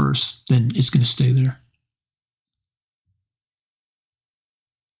carry your purse, then it's going to stay there.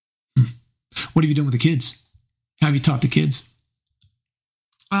 What have you done with the kids? How have you taught the kids?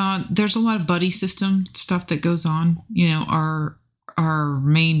 There's a lot of buddy system stuff that goes on. Our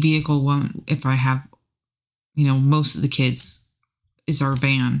main vehicle, if I have, most of the kids, is our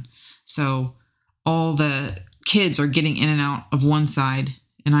van. So all the kids are getting in and out of one side,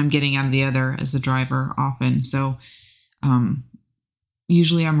 and I'm getting out of the other as the driver often. So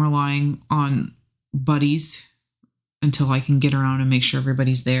usually I'm relying on buddies until I can get around and make sure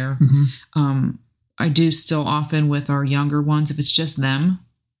everybody's there. Mm-hmm. I do still often with our younger ones, if it's just them,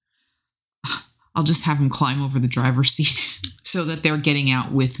 I'll just have them climb over the driver's seat so that they're getting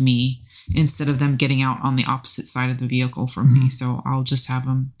out with me instead of them getting out on the opposite side of the vehicle from mm-hmm. me. So I'll just have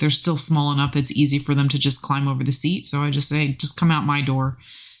them, they're still small enough. It's easy for them to just climb over the seat. So I just say, just come out my door.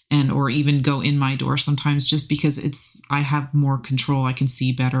 Or even go in my door sometimes, just because I have more control. I can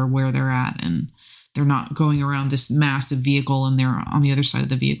see better where they're at and they're not going around this massive vehicle and they're on the other side of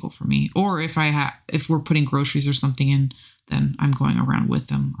the vehicle for me. Or if we're putting groceries or something in, then I'm going around with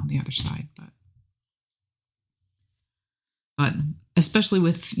them on the other side. But especially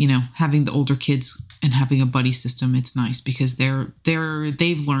with, having the older kids and having a buddy system, it's nice because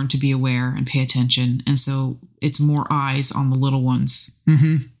they've learned to be aware and pay attention. And so it's more eyes on the little ones.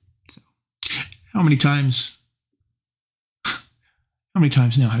 Mm-hmm. So How many times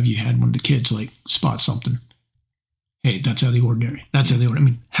now have you had one of the kids like spot something? Hey, that's out of the ordinary. That's out of the ordinary.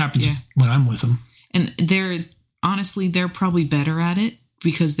 I mean, happens when I'm with them. And they're probably better at it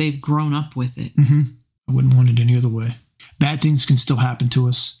because they've grown up with it. Mm-hmm. I wouldn't want it any other way. Bad things can still happen to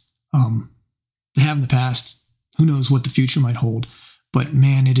us. They have in the past. Who knows what the future might hold? But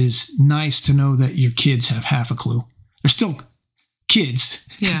man, it is nice to know that your kids have half a clue. They're still kids.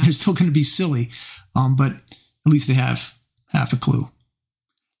 Yeah. They're still going to be silly. But at least they have half a clue.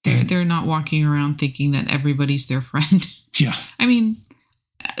 They're not walking around thinking that everybody's their friend. Yeah. I mean,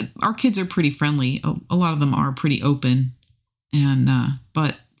 our kids are pretty friendly. A lot of them are pretty open, and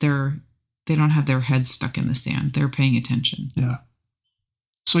but they don't have their heads stuck in the sand. They're paying attention. Yeah.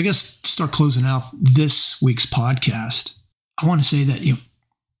 So I guess to start closing out this week's podcast, I want to say that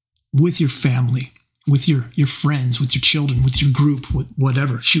with your family, with your friends, with your children, with your group, with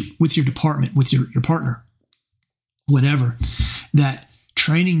whatever, with your department, with your partner, whatever, that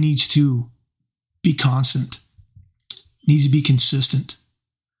training needs to be constant, needs to be consistent.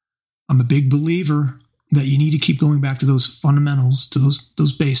 I'm a big believer that you need to keep going back to those fundamentals, to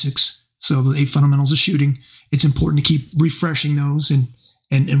those basics. So the 8 fundamentals of shooting, it's important to keep refreshing those and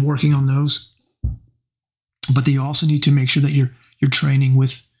working on those. But you also need to make sure that you're training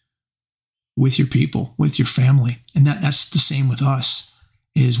with your people, with your family. And that's the same with us,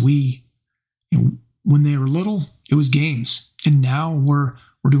 is we, when they were little, it was games. And now we're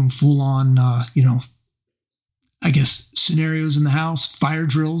doing full on, I guess, scenarios in the house, fire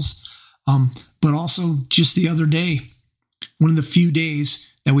drills. But also just the other day, one of the few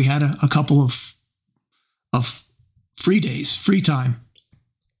days that we had a couple of free time.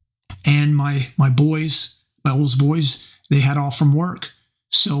 And my oldest boys, they had off from work.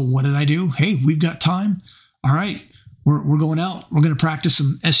 So what did I do? Hey, we've got time. All right, we're going out. We're going to practice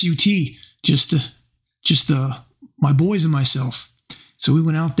some SUT, my boys and myself. So we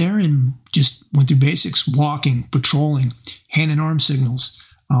went out there and just went through basics: walking, patrolling, hand and arm signals,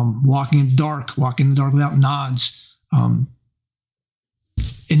 walking in the dark without nods. And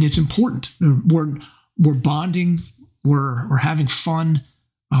it's important. We're bonding, we're having fun,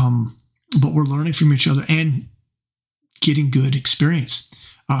 but we're learning from each other and getting good experience.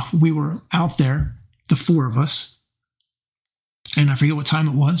 We were out there, the 4 of us, and I forget what time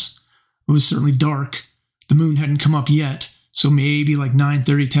it was. It was certainly dark. The moon hadn't come up yet, so maybe like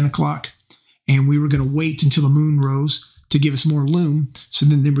 9:30, 10 o'clock. And we were going to wait until the moon rose to give us more lume. So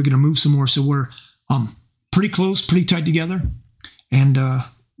then they were going to move some more. So we're pretty close, pretty tight together, and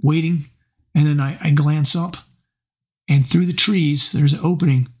waiting. And then I glance up, and through the trees, there's an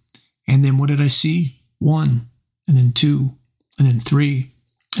opening. And then what did I see? 1, and then 2, and then 3,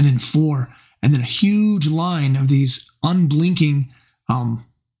 and then 4, and then a huge line of these unblinking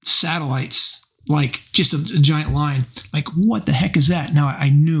satellites, like just a giant line. Like, what the heck is that? Now, I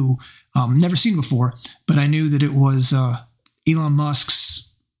knew, never seen it before, but I knew that it was Elon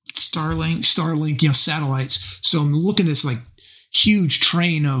Musk's Starlink, satellites. So I'm looking at this like huge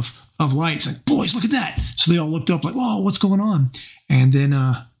train of lights, like, boys, look at that. So they all looked up like, whoa, what's going on? And then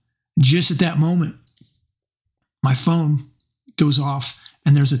just at that moment, my phone goes off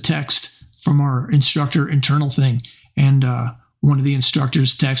and there's a text from our instructor internal thing. And one of the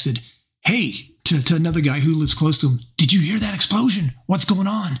instructors texted, hey, to another guy who lives close to him, did you hear that explosion? What's going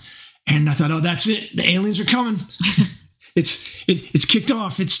on? And I thought, oh, that's it. The aliens are coming. It's kicked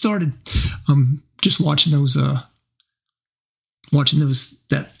off. It started. Just watching those, I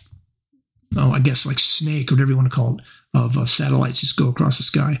guess like snake or whatever you want to call it, of satellites just go across the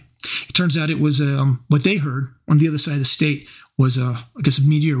sky. It turns out it was what they heard on the other side of the state was, I guess, a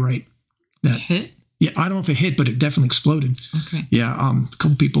meteorite that hit. Yeah, I don't know if it hit, but it definitely exploded. Okay. Yeah, a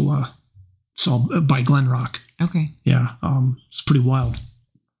couple people saw by Glen Rock. Okay. Yeah, it's pretty wild.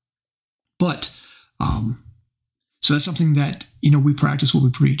 But so that's something that we practice what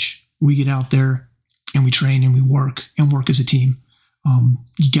we preach. We get out there and we train and we work as a team.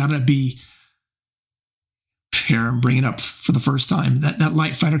 You gotta be. Here I'm bringing up for the first time that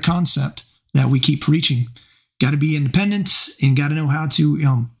light fighter concept that we keep preaching. Got to be independent and got to know how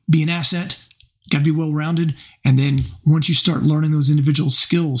to be an asset. Got to be well-rounded. And then once you start learning those individual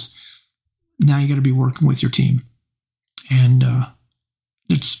skills, now you got to be working with your team. And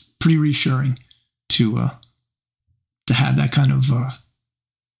it's pretty reassuring to have that kind of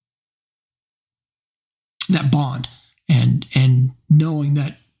that bond and knowing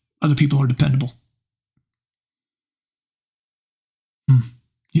that other people are dependable.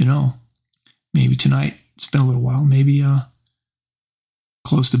 You know, maybe tonight, it's been a little while, maybe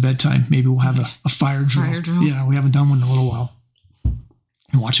close to bedtime, maybe we'll have a fire drill. Fire drill. Yeah, we haven't done one in a little while.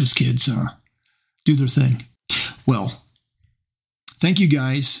 And watch those kids do their thing. Well, thank you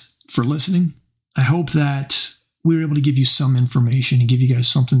guys for listening. I hope that we were able to give you some information and give you guys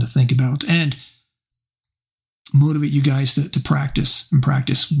something to think about and motivate you guys to practice and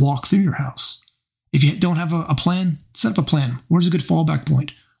practice. Walk through your house. If you don't have a plan, set up a plan. Where's a good fallback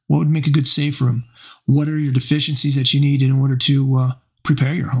point? What would make a good safe room? What are your deficiencies that you need in order to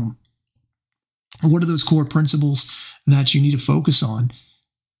prepare your home? What are those core principles that you need to focus on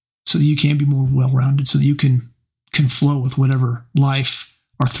so that you can be more well-rounded, so that you can flow with whatever life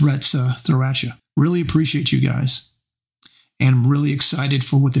or threats throw at you? Really appreciate you guys. And I'm really excited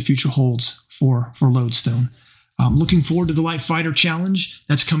for what the future holds for Lodestone. I'm looking forward to the Life Fighter Challenge.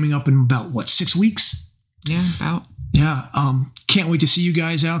 That's coming up in about, 6 weeks? Yeah, about. Yeah. Can't wait to see you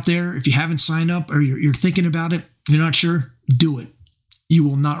guys out there. If you haven't signed up or you're thinking about it, you're not sure, do it. You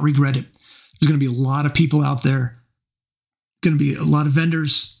will not regret it. There's going to be a lot of people out there, going to be a lot of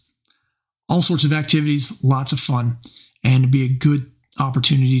vendors, all sorts of activities, lots of fun, and it'd be a good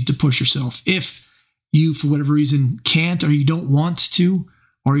opportunity to push yourself. If you, for whatever reason, can't or you don't want to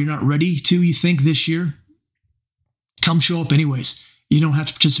or you're not ready to, you think this year, come show up anyways. You don't have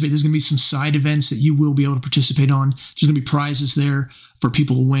to participate. There's going to be some side events that you will be able to participate on. There's going to be prizes there for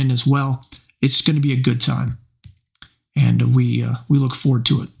people to win as well. It's going to be a good time. And we look forward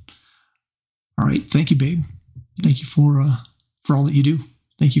to it. All right. Thank you, babe. Thank you for all that you do.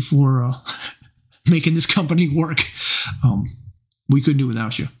 Thank you for making this company work. We couldn't do it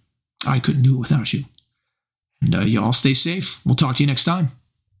without you. I couldn't do it without you. And you all stay safe. We'll talk to you next time.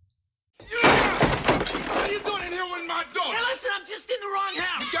 Hey,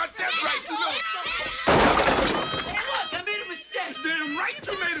 look, I made a mistake. Damn right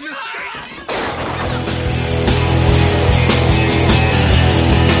you made a mistake.